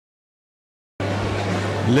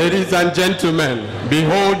Ladies and gentlemen,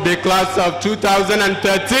 behold the class of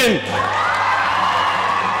 2013.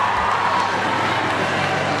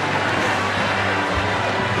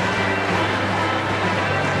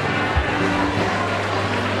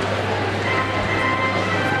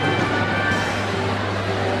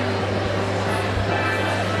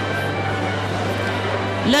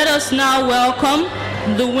 Let us now welcome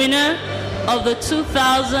the winner of the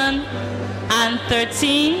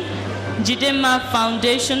 2013 Chima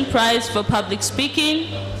Foundation Prize for Public Speaking.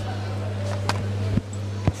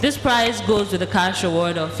 This prize goes with a cash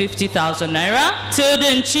award of 50,000 naira.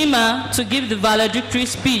 Tilden Chima to give the valedictory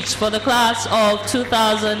speech for the class of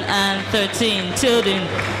 2013. Tilden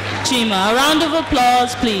Chima, a round of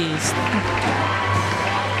applause, please.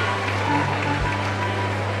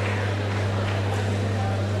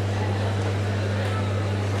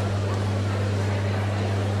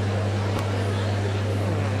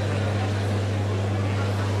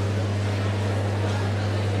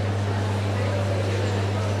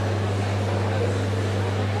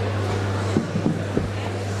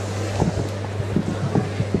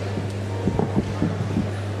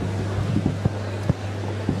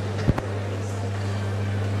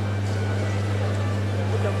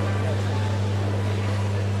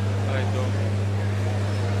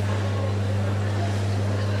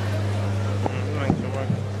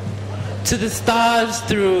 To the stars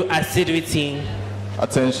through assiduity.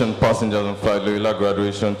 Attention passengers on flight Layola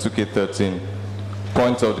graduation 2K13.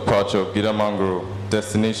 Point of departure, Gidamangoro.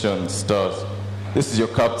 Destination, stars. This is your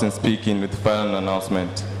captain speaking with the final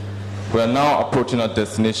announcement. We are now approaching our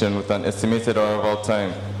destination with an estimated arrival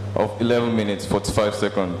time of 11 minutes 45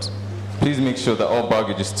 seconds. Please make sure that all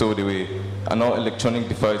baggage is stowed away and all electronic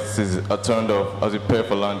devices are turned off as we prepare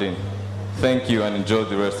for landing. Thank you and enjoy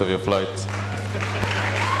the rest of your flight.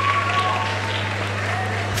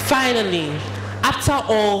 Finally, after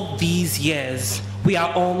all these years, we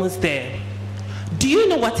are almost there. Do you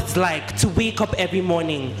know what it's like to wake up every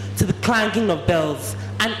morning to the clanging of bells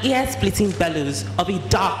and ear-splitting bellows of a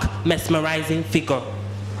dark, mesmerizing figure?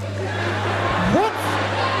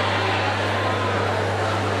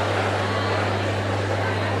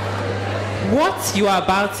 What you are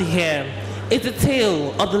about to hear is the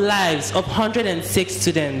tale of the lives of 106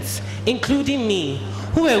 students, including me,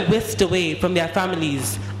 who were whisked away from their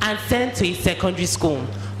families and sent to a secondary school,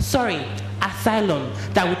 asylum,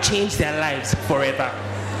 that would change their lives forever.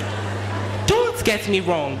 Don't get me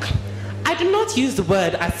wrong. I do not use the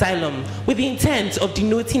word asylum with the intent of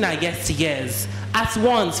denoting our yesteryears as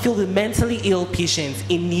ones filled with mentally ill patients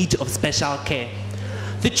in need of special care.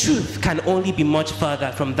 The truth can only be much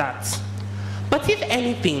further from that. But if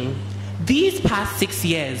anything, these past 6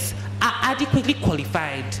 years are adequately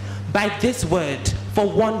qualified by this word for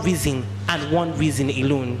one reason and one reason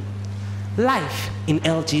alone. Life in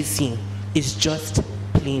LJC is just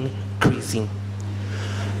plain crazy.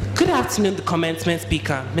 Good afternoon, the commencement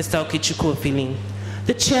speaker, Mr. Akachukwu,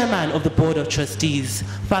 the chairman of the Board of Trustees,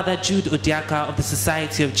 Father Jude Odiaka of the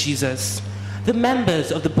Society of Jesus, the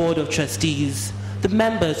members of the Board of Trustees, the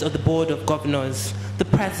members of the Board of Governors, the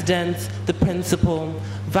president, the principal,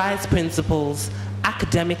 vice principals,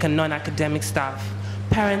 academic and non-academic staff,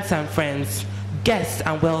 parents and friends, guests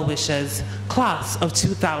and well-wishers, class of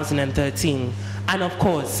 2013, and of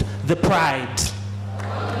course, the pride.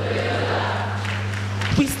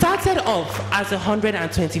 We started off as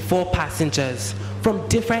 124 passengers from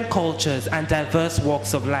different cultures and diverse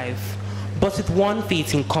walks of life, but with one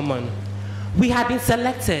fate in common. We had been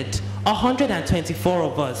selected, 124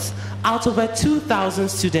 of us, out of over 2,000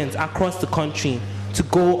 students across the country to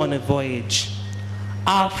go on a voyage.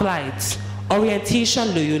 Our flight, Orientation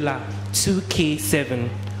Layola 2K7.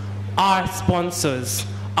 Our sponsors,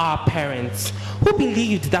 our parents, who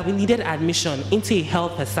believed that we needed admission into a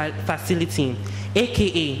health facility,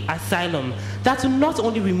 aka asylum, that would not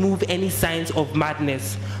only remove any signs of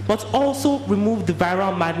madness, but also remove the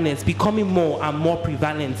viral madness becoming more and more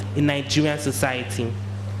prevalent in Nigerian society.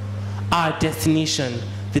 Our destination,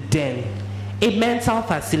 the Den, a mental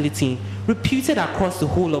facility reputed across the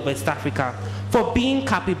whole of West Africa for being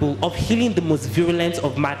capable of healing the most virulent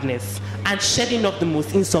of madness and shedding off the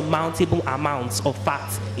most insurmountable amounts of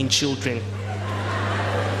fat in children.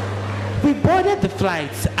 We boarded the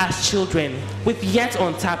flight as children with yet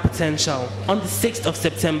untapped potential on the 6th of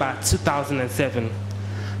September 2007.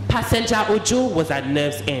 Passenger Ojo was at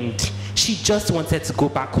nerve's end. She just wanted to go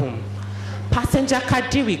back home. Passenger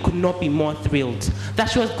Kadiri could not be more thrilled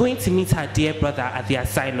that she was going to meet her dear brother at the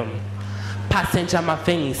asylum. Passenger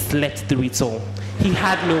Mafeni slept through it all. He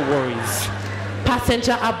had no worries.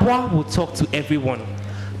 Passenger Abwa would talk to everyone.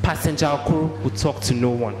 Passenger Okuru would talk to no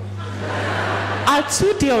one. Our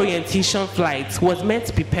 2-day orientation flight was meant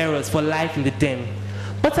to prepare us for life in the den.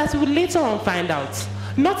 But as we would later on find out,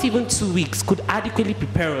 not even 2 weeks could adequately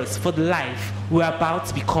prepare us for the life we were about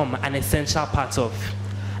to become an essential part of.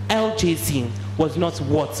 LJC was not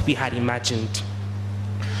what we had imagined.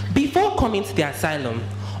 Before coming to the asylum,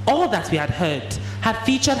 all that we had heard had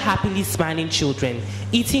featured happily smiling children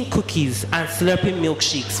eating cookies and slurping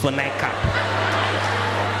milkshakes for nightcap.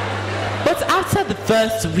 But after the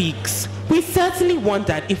first weeks, we certainly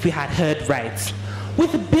wondered if we had heard right.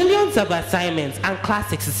 With billions of assignments and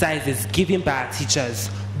class exercises given by our teachers,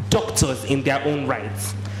 doctors in their own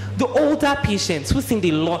rights, the older patients who seemed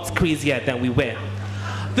a lot crazier than we were,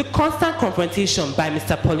 the constant confrontation by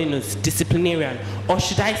Mr. Paulinus, disciplinarian, or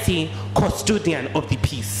should I say, custodian of the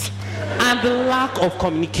peace, and the lack of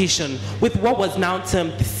communication with what was now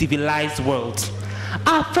termed the civilized world.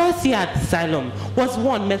 Our first year at the asylum was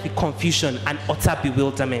one met with confusion and utter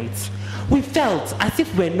bewilderment. We felt as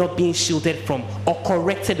if we were not being shielded from or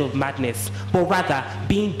corrected of madness, but rather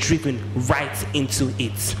being driven right into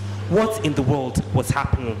it. What in the world was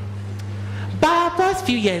happening? By our first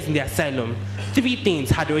few years in the asylum, 3 things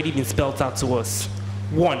had already been spelled out to us.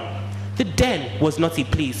 1, the den was not a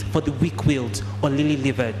place for the weak-willed or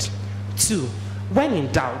lily-livered. 2, when in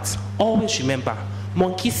doubt, always remember,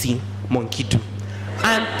 monkey see, monkey do.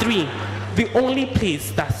 And 3, the only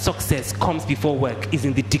place that success comes before work is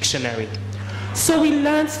in the dictionary. So we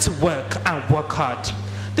learned to work and work hard.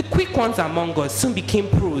 The quick ones among us soon became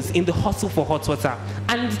pros in the hustle for hot water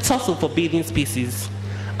and the tussle for bathing spaces.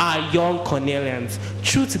 Our young Cornelians,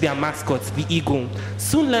 true to their mascot, the eagle,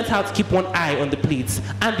 soon learned how to keep one eye on the plates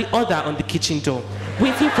and the other on the kitchen door,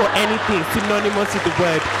 waiting for anything synonymous with the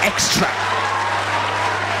word extra.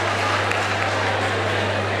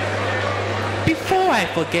 Before I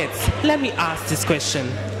forget, let me ask this question.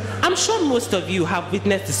 I'm sure most of you have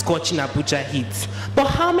witnessed the scorching Abuja heat, but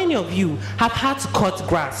how many of you have had to cut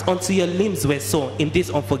grass until your limbs were sore in this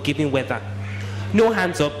unforgiving weather? No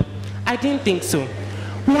hands up. I didn't think so.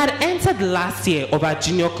 We had entered the last year of our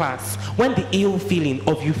junior class when the ill feeling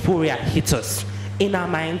of euphoria hit us. In our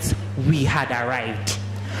minds, we had arrived.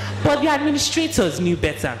 But the administrators knew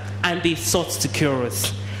better and they sought to cure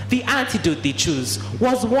us. The antidote they chose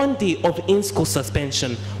was 1 day of in-school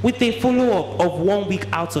suspension with a follow-up of 1 week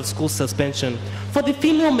out-of-school suspension for the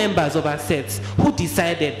female members of our sets who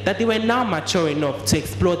decided that they were now mature enough to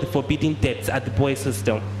explore the forbidden depths at the boys'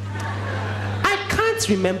 hostel. I can't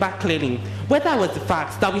remember clearly whether it was the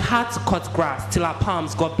fact that we had to cut grass till our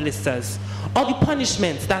palms got blisters, or the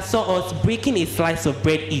punishment that saw us breaking a slice of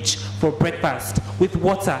bread each for breakfast with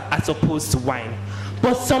water as opposed to wine.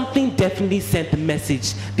 But something definitely sent the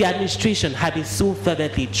message the administration had been so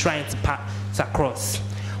fervently trying to pass across.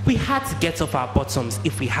 We had to get off our bottoms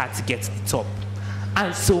if we had to get to the top.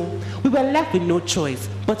 And so, we were left with no choice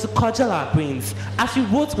but to cudgel our brains as we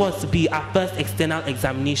wrote what was to be our first external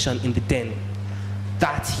examination in the den.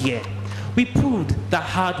 That year, we proved that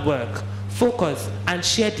hard work, focus, and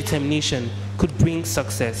shared determination could bring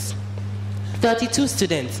success. 32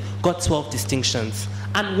 students got 12 distinctions,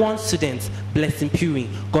 and 1 student, Blessing Puri,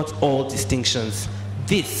 got all distinctions.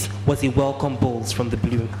 This was a welcome bowls from the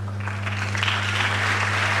blue.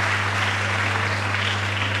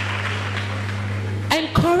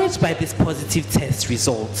 Encouraged by these positive test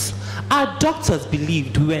results, our doctors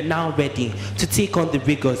believed we were now ready to take on the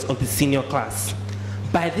rigors of the senior class.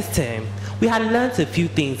 By this time, we had learned a few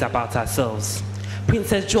things about ourselves.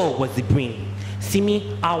 Princess Joel was the brain,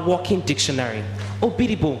 Simi, our walking dictionary,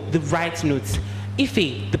 Obidibo, the right notes,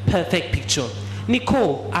 Ife, the perfect picture,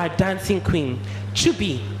 Nicole, our dancing queen,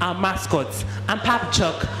 Chubi, our mascot, and Pap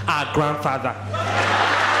Chuck, our grandfather.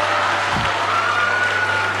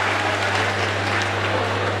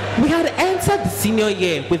 We had entered the senior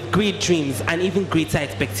year with great dreams and even greater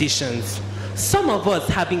expectations. Some of us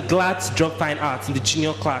have been glad to drop fine arts in the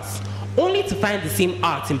junior class, only to find the same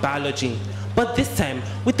art in biology, but this time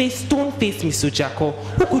with a stone-faced Mr. Jacko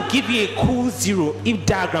who could give you a cool 0 if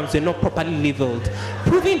diagrams were not properly labeled,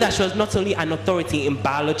 proving that she was not only an authority in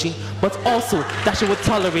biology, but also that she would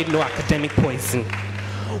tolerate no academic poison.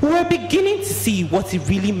 We were beginning to see what it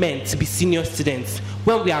really meant to be senior students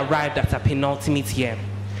when we arrived at our penultimate year.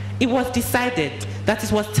 It was decided that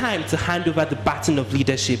it was time to hand over the baton of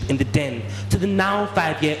leadership in the den to the now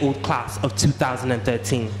 5-year-old class of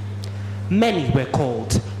 2013. Many were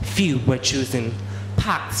called, few were chosen,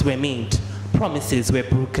 pacts were made, promises were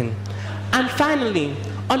broken. And finally,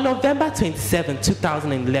 on November 27,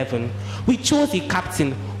 2011, we chose a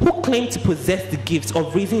captain who claimed to possess the gift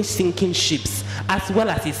of raising sinking ships, as well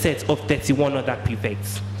as a set of 31 other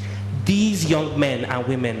prefects. these young men and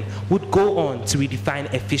women would go on to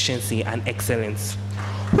redefine efficiency and excellence.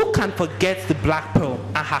 Who can forget the Black Pearl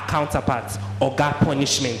and her counterparts, Oga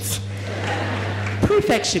Punishment?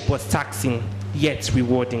 Prefectship was taxing, yet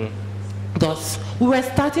rewarding. Thus, we were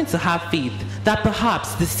starting to have faith that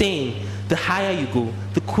perhaps the saying, the higher you go,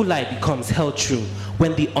 the cooler it becomes, held true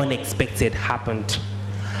when the unexpected happened.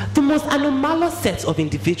 The most anomalous set of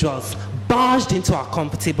individuals barged into our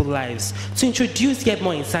comfortable lives to introduce yet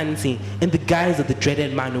more insanity in the guise of the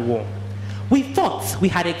dreaded man of war. We thought we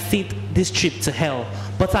had escaped this trip to hell,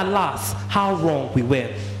 but alas, how wrong we were.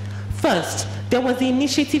 First, there was the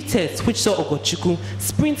initiative test which saw Akachukwu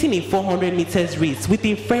sprinting a 400 meters race with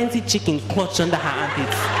a frenzied chicken clutched under her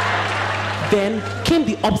armpits. Then came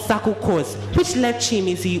the obstacle course which left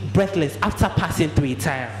Chima breathless after passing through a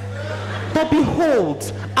tire. But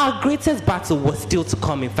behold, our greatest battle was still to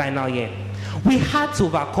come in final year. We had to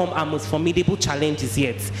overcome our most formidable challenges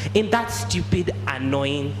yet in that stupid,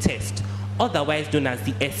 annoying test, otherwise known as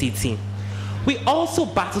the SAT. We also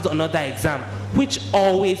battled another exam which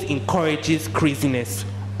always encourages craziness,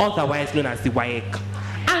 otherwise known as the WAEC.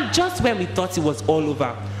 And just when we thought it was all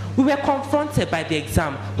over, we were confronted by the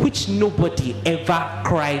exam which nobody ever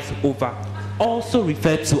cries over, also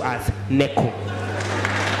referred to as NECO.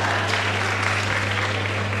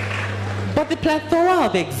 But the plethora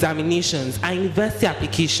of examinations and university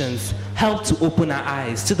applications helped to open our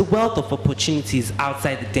eyes to the wealth of opportunities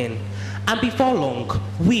outside the den. And before long,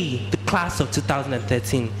 we, the class of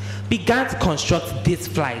 2013, began to construct this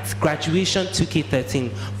flight, graduation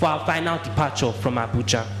 2K13, for our final departure from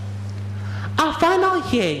Abuja. Our final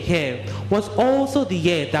year here was also the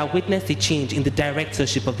year that witnessed a change in the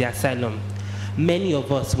directorship of the asylum. Many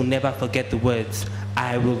of us will never forget the words,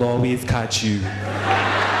 "I will always catch you."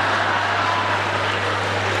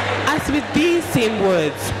 As with these same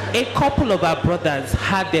words, a couple of our brothers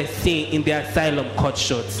had their say in the asylum cut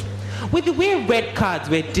short. With the way red cards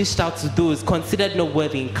were dished out to those considered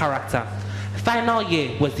noteworthy in character, final year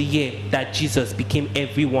was the year that Jesus became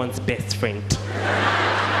everyone's best friend.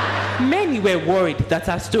 Many were worried that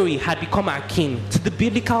our story had become akin to the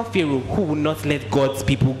biblical Pharaoh who would not let God's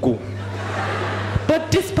people go. But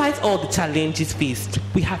despite all the challenges faced,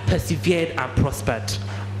 we have persevered and prospered.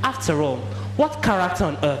 After all, what character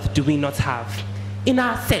on earth do we not have? In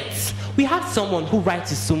our sets, we have someone who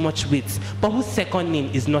writes with so much wit, but whose second name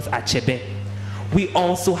is not Achebe. We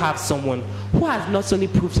also have someone who has not only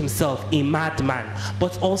proved himself a madman,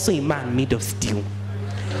 but also a man made of steel.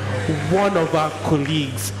 One of our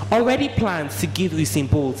colleagues already plans to give Usain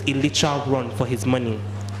Bolt a literal run for his money.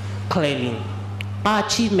 Clearly, our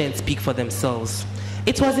achievements speak for themselves.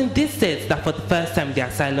 It was in this set that for the first time in the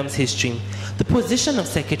asylum's history, the position of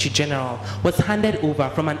Secretary General was handed over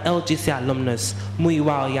from an LGC alumnus,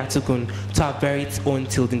 Muyiwa Oyatogun, to our very own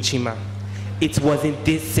Tilden Chima. It was in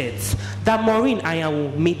this set that Maureen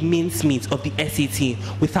Ayawu made mincemeat of the SAT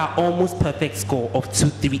with her almost perfect score of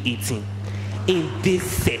 2380. In this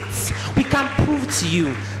set, we can prove to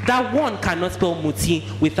you that one cannot spell Muti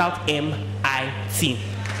without M-I-T.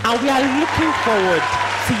 And we are looking forward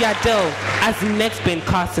to Yadel as the next Ben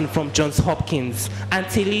Carson from Johns Hopkins, and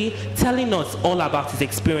Tilly telling us all about his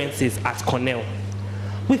experiences at Cornell.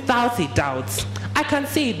 Without a doubt, I can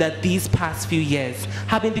say that these past few years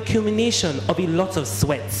have been the culmination of a lot of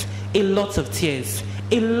sweat, a lot of tears,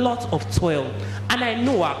 a lot of toil, and I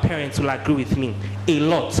know our parents will agree with me, a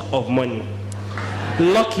lot of money.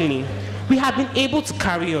 Luckily, we have been able to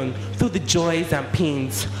carry on through the joys and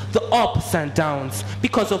pains, the ups and downs,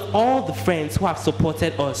 because of all the friends who have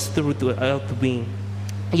supported us through the way.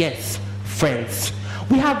 Yes, friends.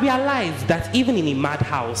 We have realized that even in a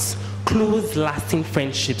madhouse, close, lasting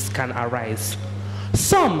friendships can arise.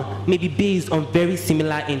 Some may be based on very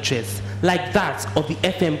similar interests, like that of the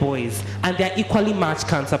FM boys and their equally matched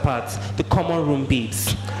counterparts, the common room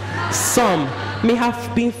babes. Some may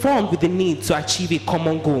have been formed with the need to achieve a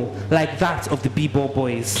common goal, like that of the B-ball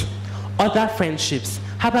boys. Other friendships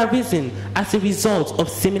have arisen as a result of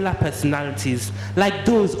similar personalities, like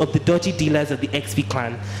those of the dodgy dealers of the XP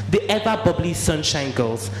clan, the ever-bubbly Sunshine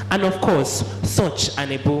Girls, and of course, such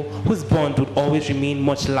an Ebo whose bond would always remain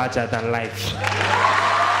much larger than life.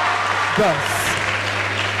 Thus,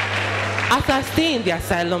 as our stay in the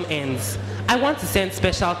asylum ends, I want to send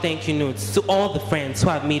special thank you notes to all the friends who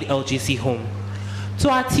have made LGC home. To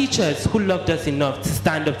our teachers who loved us enough to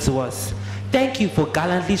stand up to us, thank you for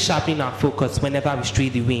gallantly sharpening our focus whenever we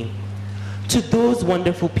stray away. To those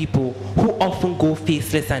wonderful people who often go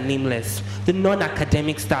faceless and nameless, the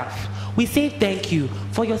non-academic staff, we say thank you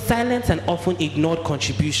for your silent and often ignored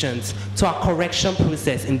contributions to our correction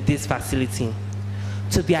process in this facility.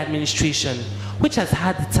 To the administration, which has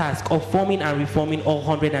had the task of forming and reforming all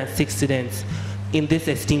 106 students in this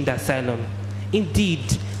esteemed asylum. Indeed,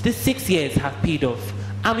 the 6 years have paid off,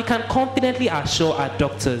 and we can confidently assure our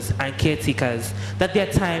doctors and caretakers that their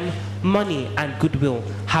time, money, and goodwill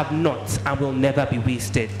have not and will never be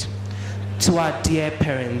wasted. To our dear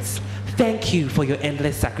parents, thank you for your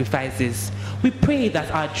endless sacrifices. We pray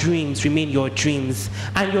that our dreams remain your dreams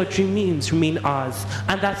and your dreams remain ours,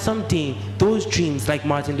 and that someday those dreams, like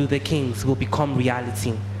Martin Luther King's, will become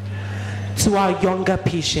reality. To our younger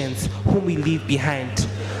patients whom we leave behind,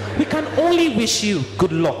 we can only wish you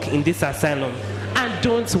good luck in this asylum. And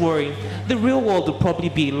don't worry, the real world will probably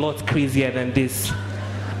be a lot crazier than this.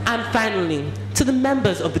 And finally, to the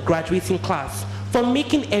members of the graduating class, for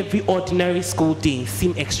making every ordinary school day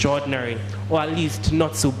seem extraordinary, or at least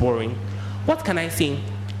not so boring. What can I say?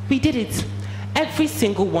 We did it. Every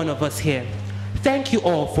single one of us here. Thank you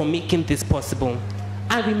all for making this possible.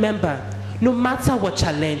 And remember, no matter what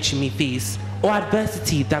challenge you may face or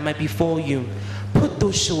adversity that might befall you, put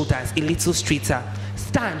those shoulders a little straighter,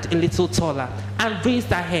 stand a little taller, and raise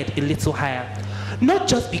that head a little higher. Not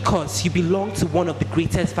just because you belong to one of the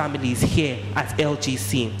greatest families here at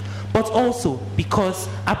LGC, but also because,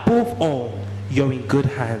 above all, you're in good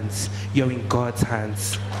hands. You're in God's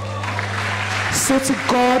hands. So to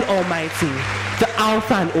God Almighty, the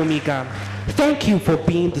Alpha and Omega, thank you for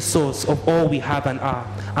being the source of all we have and are,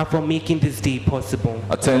 and for making this day possible.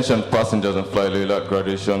 Attention passengers on Fly Layola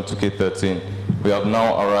graduation 2K13. We have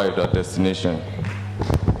now arrived at destination.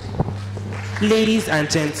 Ladies and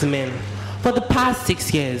gentlemen, for the past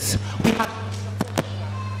 6 years,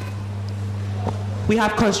 we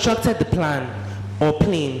have constructed the plan, or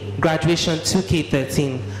plane, graduation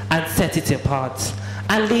 2K13, and set it apart.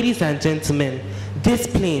 And ladies and gentlemen, this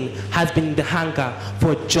plane has been in the hangar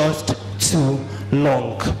for just too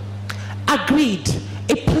long. Agreed,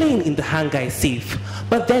 a plane in the hangar is safe.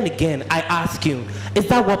 But then again, I ask you, is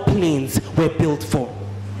that what planes were built for?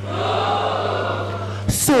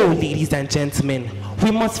 So, ladies and gentlemen,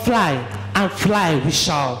 we must fly, and fly we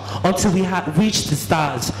shall, until we have reached the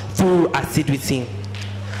stars through assiduity.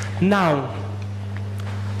 Now,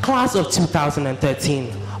 class of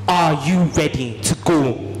 2013, are you ready to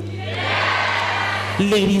go? Yeah.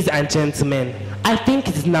 Ladies and gentlemen, I think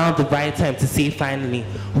it is now the right time to say finally,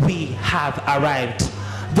 we have arrived.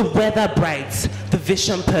 The weather bright, the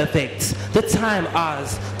vision perfect, the time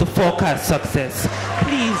ours, the forecast success.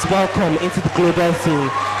 Please welcome into the global scene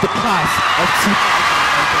the class of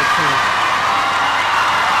 2013.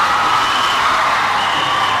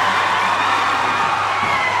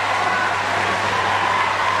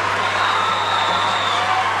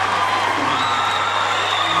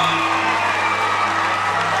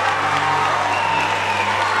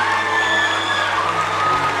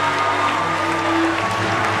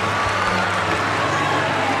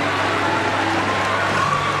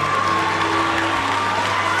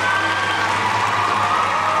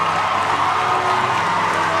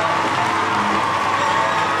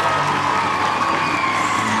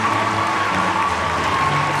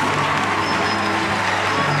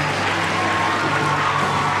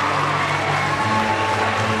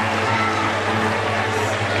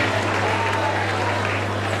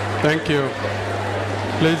 Thank you.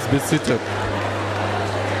 Please be seated.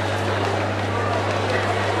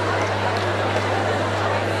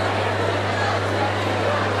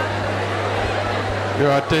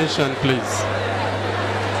 Your attention, please.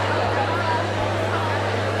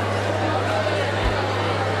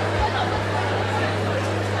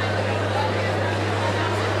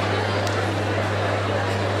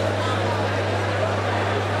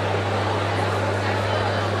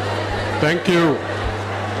 Thank you.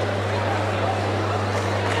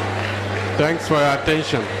 Thanks for your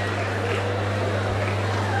attention.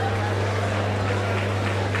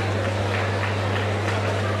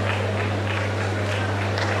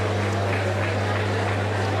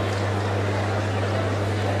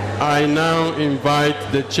 I now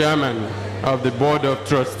invite the chairman of the Board of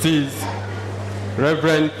Trustees,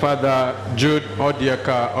 Reverend Father Jude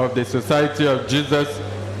Odiaka of the Society of Jesus,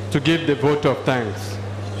 to give the vote of thanks.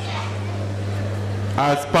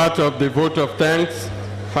 As part of the vote of thanks,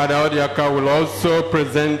 Father Odiaka will also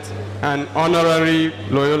present an honorary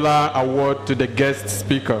Loyola Award to the guest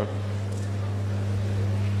speaker.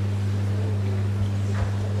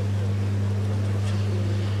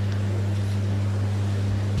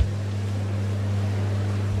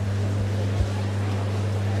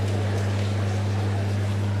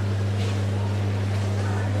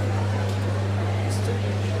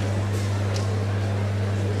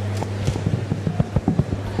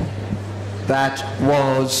 That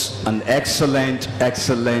was an excellent,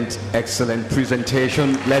 excellent, excellent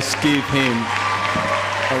presentation. Let's give him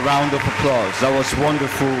a round of applause. That was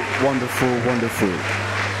wonderful, wonderful, wonderful.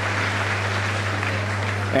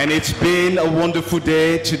 And it's been a wonderful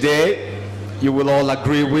day today. You will all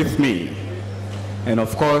agree with me. And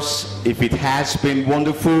of course, if it has been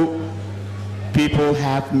wonderful, people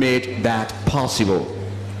have made that possible.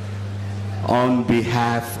 On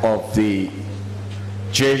behalf of the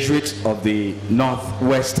Jesuits of the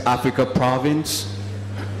Northwest Africa Province,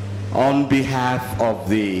 on behalf of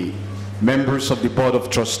the members of the Board of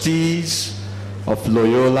Trustees of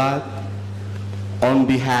Loyola, on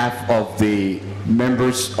behalf of the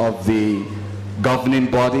members of the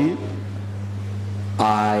governing body,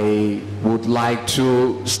 I would like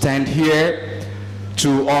to stand here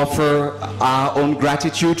to offer our own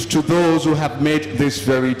gratitude to those who have made this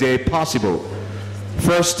very day possible.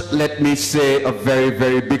 First, let me say a very,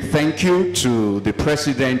 very big thank you to the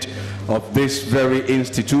president of this very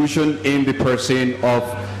institution in the person of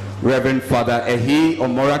Reverend Father Ehi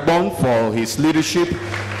Omoragbon for his leadership,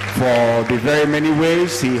 for the very many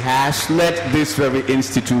ways he has led this very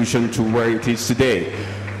institution to where it is today.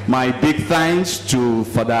 My big thanks to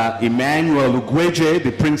Father Emmanuel Ugweje,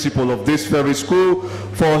 the principal of this very school,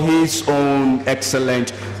 for his own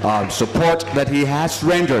excellent support that he has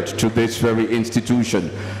rendered to this very institution.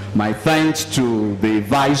 My thanks to the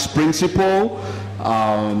vice principal,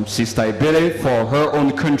 Sister Ibere, for her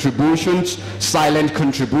own contributions, silent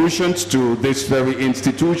contributions to this very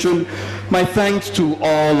institution. My thanks to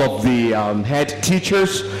all of the head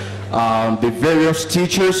teachers, the various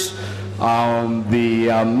teachers,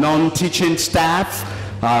 the non-teaching staff,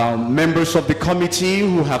 members of the committee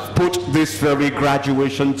who have put this very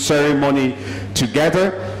graduation ceremony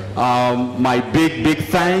together. My big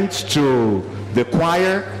thanks to the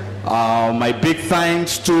choir. My big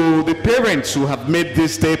thanks to the parents who have made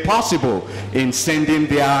this day possible in sending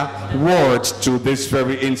their words to this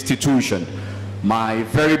very institution. My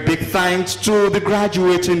very big thanks to the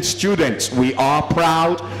graduating students. We are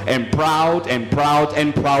proud and proud and proud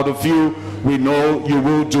and proud of you. We know you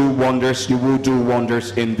will do wonders. You will do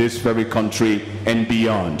wonders in this very country and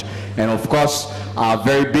beyond. And of course, our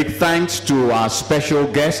very big thanks to our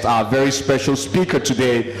special guest, our very special speaker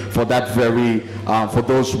today for that very, for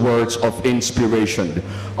those words of inspiration.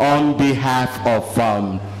 On behalf of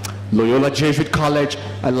Layola Jesuit College,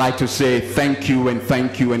 I'd like to say thank you and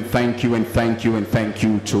thank you and thank you and thank you and thank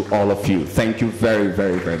you to all of you. Thank you very,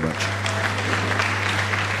 very, very much.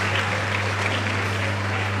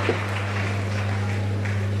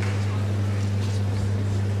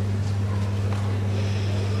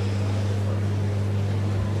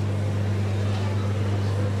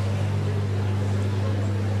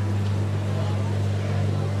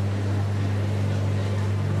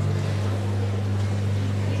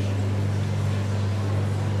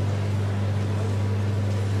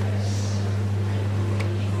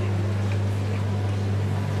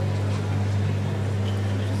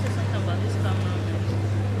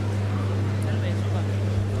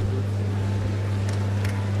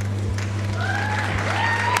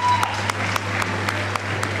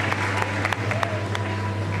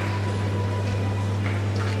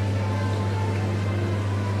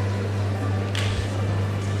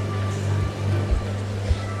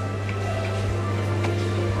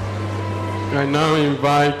 I now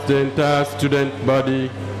invite the entire student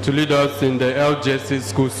body to lead us in the LJC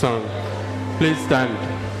school song. Please stand.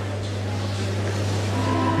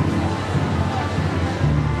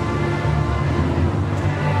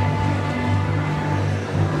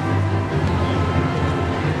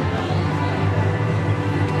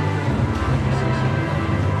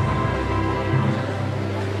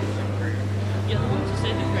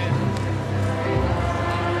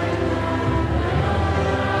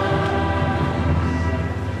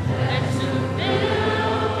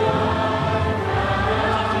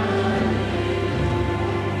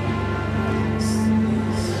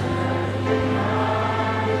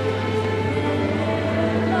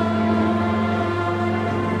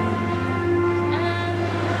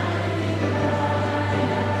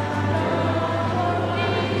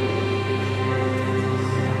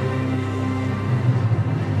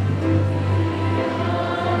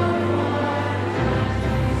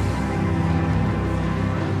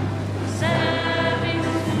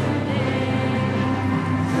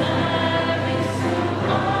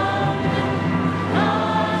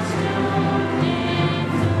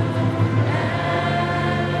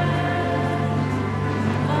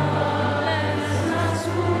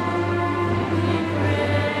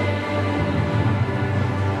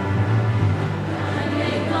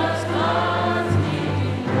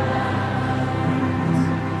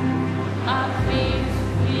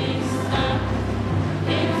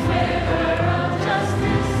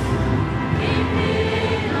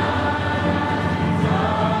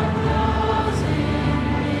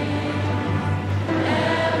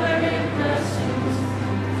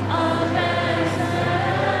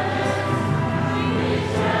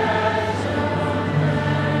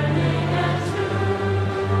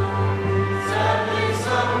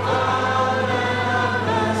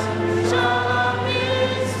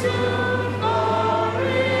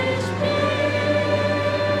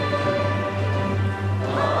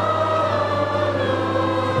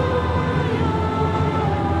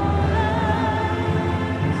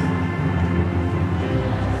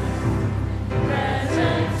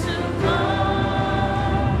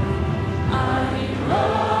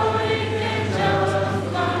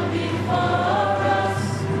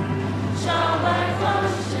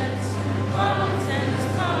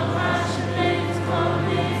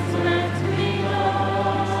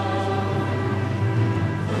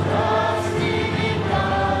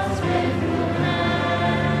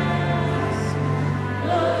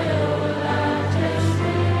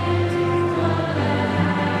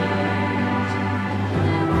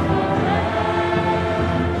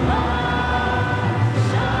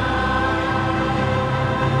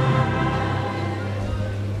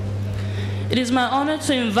 It is my honor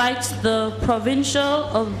to invite the Provincial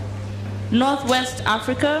of Northwest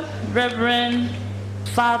Africa, Reverend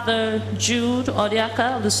Father Jude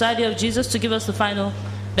Odiaka of the Society of Jesus, to give us the final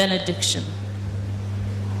benediction.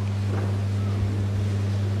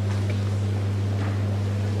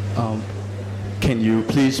 Can you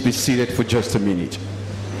please be seated for just a minute?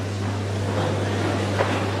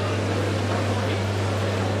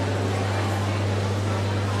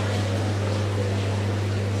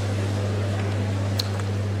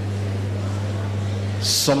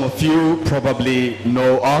 Some of you probably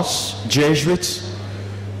know us, Jesuits,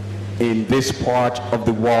 in this part of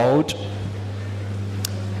the world.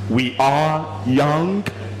 We are young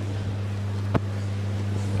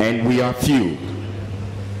and we are few.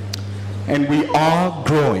 And we are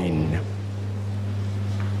growing.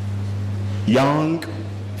 Young,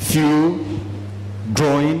 few,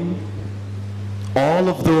 growing. All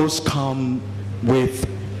of those come with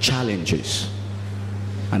challenges.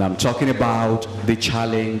 And I'm talking about the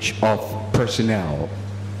challenge of personnel.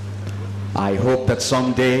 I hope that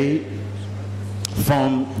someday,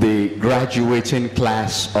 from the graduating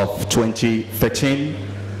class of 2013,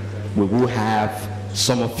 we will have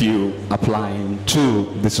some of you applying to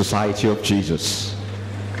the Society of Jesus.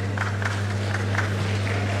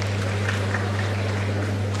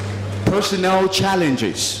 Personnel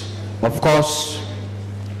challenges, of course,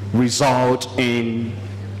 result in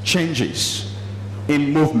changes,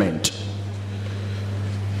 in movement.